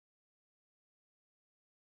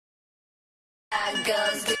Bad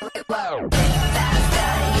girls do it well.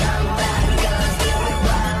 Faster, young bad girls do it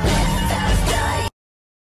well. Faster.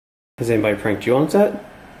 Has anybody pranked you on set?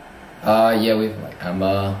 Yeah, we've like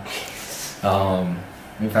Emma.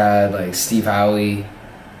 We've had like Steve Howey.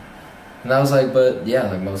 And I was like, but yeah,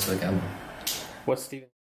 like mostly like Emma. What's Steven?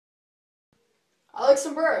 I like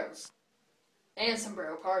sombreros. And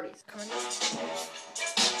sombrero parties.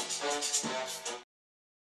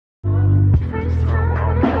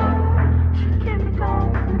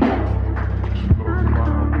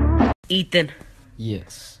 Ethan,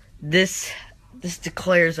 Yes. this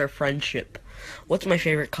declares our friendship. What's my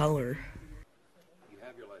favorite color? You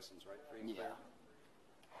have your license, right? Yeah.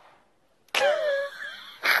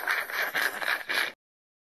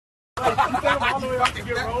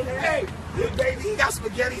 Hey, baby, he got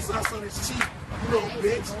spaghetti sauce on his cheek, you little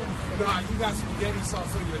bitch. Nah, you got spaghetti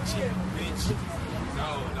sauce on your cheek, bitch.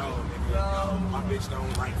 No, nigga. No, my bitch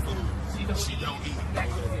don't like food. She don't eat.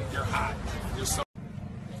 You're hot. You're so.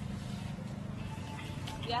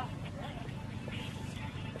 Yeah.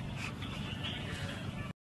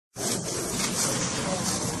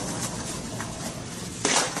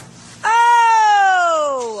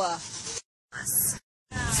 Oh!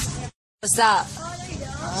 What's up?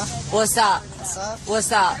 What's up?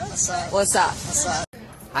 What's up? What's up?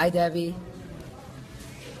 Hi, Debbie.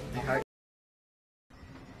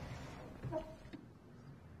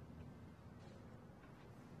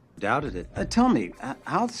 Doubted it. Tell me,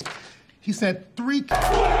 how? He said 3. Gotta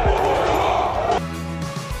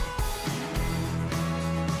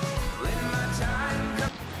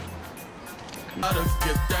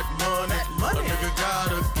get that money. A nigga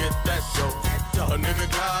gotta get that dough. A nigga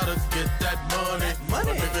gotta get that money. A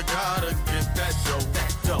nigga gotta get that dough.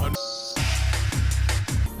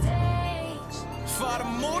 For the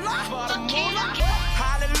moolah,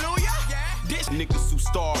 hallelujah. This niggas who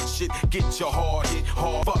start shit, get your heart hit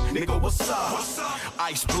hard. Fuck, nigga, what's up?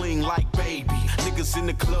 Ice bling like baby. Niggas in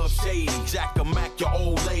the club shady. Jack a Mac, your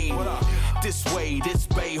old lady. This way, this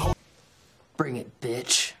bay. Bring it,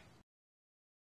 bitch.